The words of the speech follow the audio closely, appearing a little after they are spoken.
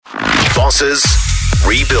Bosses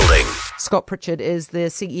Rebuilding. Scott Pritchard is the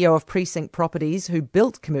CEO of Precinct Properties, who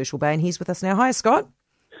built Commercial Bay, and he's with us now. Hi, Scott.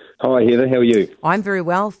 Hi, Heather. How are you? I'm very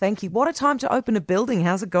well, thank you. What a time to open a building.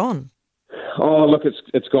 How's it gone? Oh, look,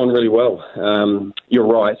 it's gone really well. You're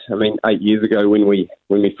right. I mean, 8 years ago, when we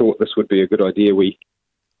thought this would be a good idea, we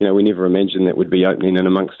never imagined that we'd be opening in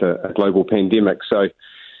amongst a global pandemic. So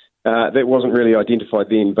that wasn't really identified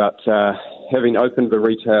then. But having opened the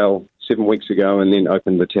retail 7 weeks ago and then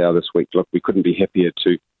opened the tower this week, look, we couldn't be happier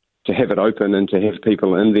to have it open and to have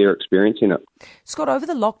people in there experiencing it. Scott, over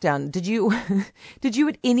the lockdown, did you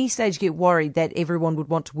at any stage get worried that everyone would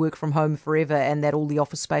want to work from home forever and that all the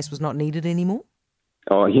office space was not needed anymore?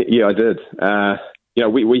 Oh, yeah, I did.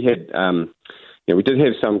 We did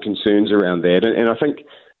have some concerns around that, and I think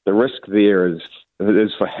the risk there is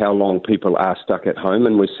for how long people are stuck at home,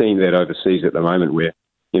 and we're seeing that overseas at the moment where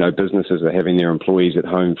businesses are having their employees at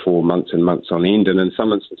home for months and months on end, and in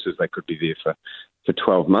some instances they could be there for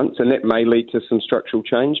 12 months, and that may lead to some structural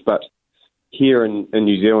change. But here in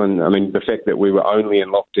New Zealand, I mean, the fact that we were only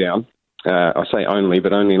in lockdown, I say only,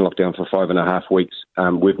 but only in lockdown for 5.5 weeks,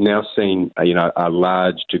 we've now seen a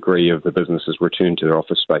large degree of the businesses return to their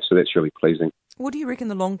office space, so that's really pleasing. What do you reckon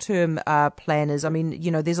the long-term plan is? I mean,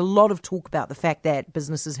 there's a lot of talk about the fact that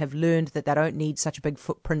businesses have learned that they don't need such a big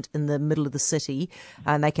footprint in the middle of the city,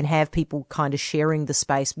 and they can have people kind of sharing the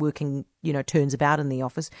space, working, turns about in the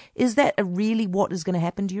office. Is that really what is going to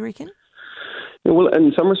happen, do you reckon? Yeah, well,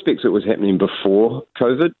 in some respects, it was happening before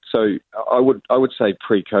COVID. So I would say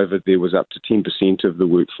pre-COVID, there was up to 10% of the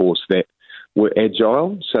workforce that were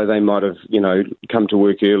agile. So they might have, come to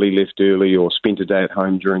work early, left early, or spent a day at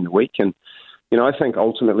home during the week. And I think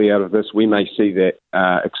ultimately out of this, we may see that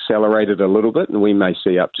accelerated a little bit, and we may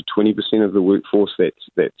see up to 20% of the workforce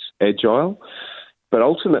that's agile. But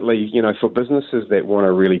ultimately, for businesses that want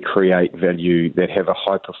to really create value, that have a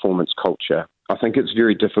high-performance culture, I think it's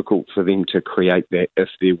very difficult for them to create that if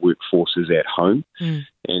their workforce is at home.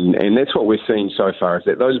 And that's what we're seeing so far, is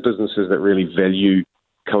that those businesses that really value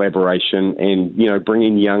collaboration and,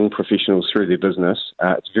 bringing young professionals through their business,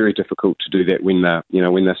 it's very difficult to do that when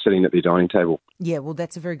they're sitting at their dining table. Yeah, well,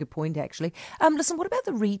 that's a very good point, actually. Listen, what about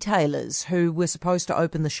the retailers who were supposed to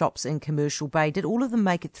open the shops in Commercial Bay? Did all of them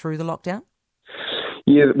make it through the lockdown?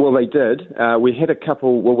 Yeah, well, they did. We had a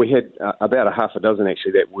couple. Well, we had about a half a dozen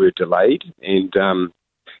actually that were delayed, and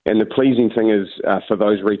the pleasing thing is for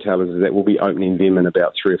those retailers is that we'll be opening them in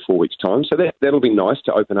about 3 or 4 weeks' time. So that'll be nice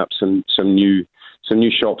to open up some new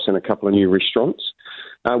shops and a couple of new restaurants.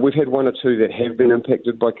 We've had 1 or 2 that have been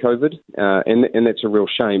impacted by COVID, and that's a real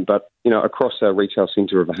shame. But across our retail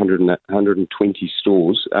centre of 120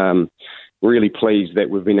 stores. Really pleased that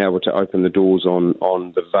we've been able to open the doors on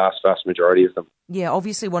the vast majority of them. Yeah,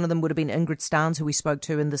 obviously one of them would have been Ingrid Starnes, who we spoke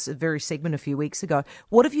to in this very segment a few weeks ago.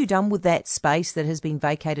 What have you done with that space that has been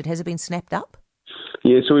vacated? Has it been snapped up?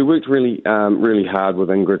 Yeah, so we worked really hard with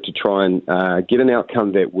Ingrid to try and get an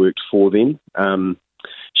outcome that worked for them.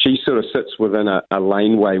 She sort of sits within a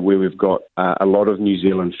laneway where we've got a lot of New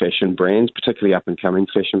Zealand fashion brands, particularly up-and-coming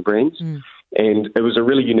fashion brands. And it was a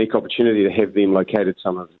really unique opportunity to have them located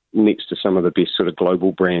next to some of the best sort of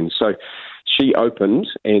global brands. So she opened,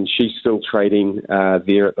 and she's still trading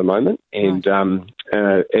there at the moment. And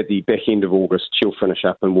at the back end of August, she'll finish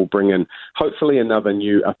up, and we'll bring in hopefully another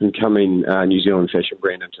new up-and-coming New Zealand fashion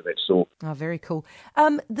brand into that store. Oh, very cool.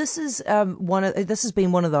 This has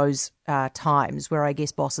been one of those times where I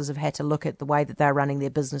guess bosses have had to look at the way that they're running their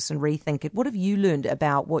business and rethink it. What have you learned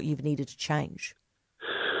about what you've needed to change?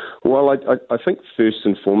 Well, I think first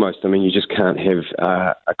and foremost, you just can't have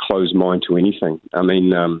a closed mind to anything.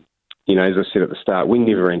 As I said at the start, we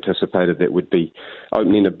never anticipated that we'd be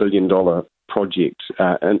opening $1 billion project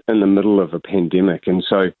in the middle of a pandemic. And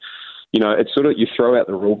so, it's sort of, you throw out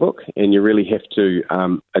the rule book and you really have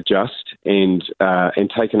to adjust and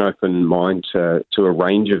take an open mind to a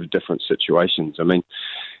range of different situations.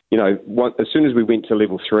 As soon as we went to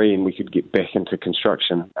level 3 and we could get back into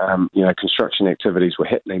construction, construction activities were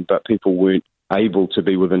happening, but people weren't able to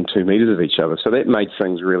be within 2 metres of each other. So that made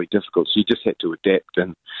things really difficult. So you just had to adapt,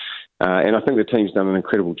 and I think the team's done an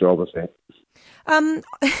incredible job of that.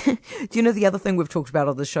 Do you know the other thing we've talked about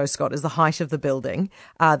on the show, Scott, is the height of the building,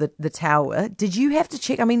 the tower. Did you have to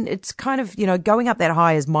check? It's kind of, going up that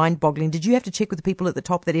high is mind-boggling. Did you have to check with the people at the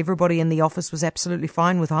top that everybody in the office was absolutely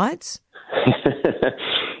fine with heights?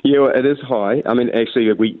 Yeah, well, it is high.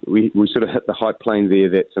 Actually, we sort of hit the height plane there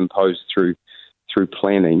that's imposed through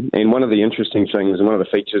planning. And one of the interesting things and one of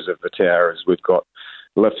the features of the tower is we've got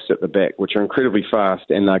lifts at the back, which are incredibly fast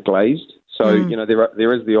and they're glazed. So,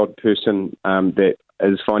 there is the odd person that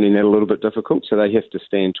is finding that a little bit difficult, so they have to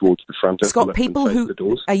stand towards the front. Scott, of the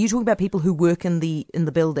doors. Are you talking about people who work in the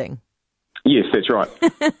building? Yes, that's right.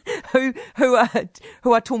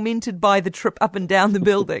 who are tormented by the trip up and down the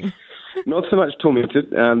building? Not so much tormented.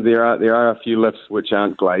 There are a few lifts which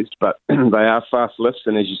aren't glazed, but they are fast lifts,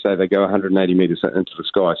 and as you say, they go 180 metres into the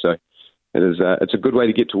sky. So it's a good way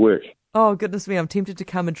to get to work. Oh, goodness me, I'm tempted to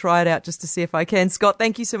come and try it out just to see if I can. Scott,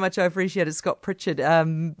 thank you so much. I appreciate it. Scott Pritchard,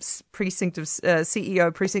 CEO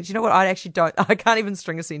of Precinct. You know what? I can't even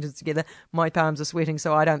string a sentence together. My palms are sweating,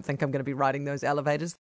 so I don't think I'm going to be riding those elevators.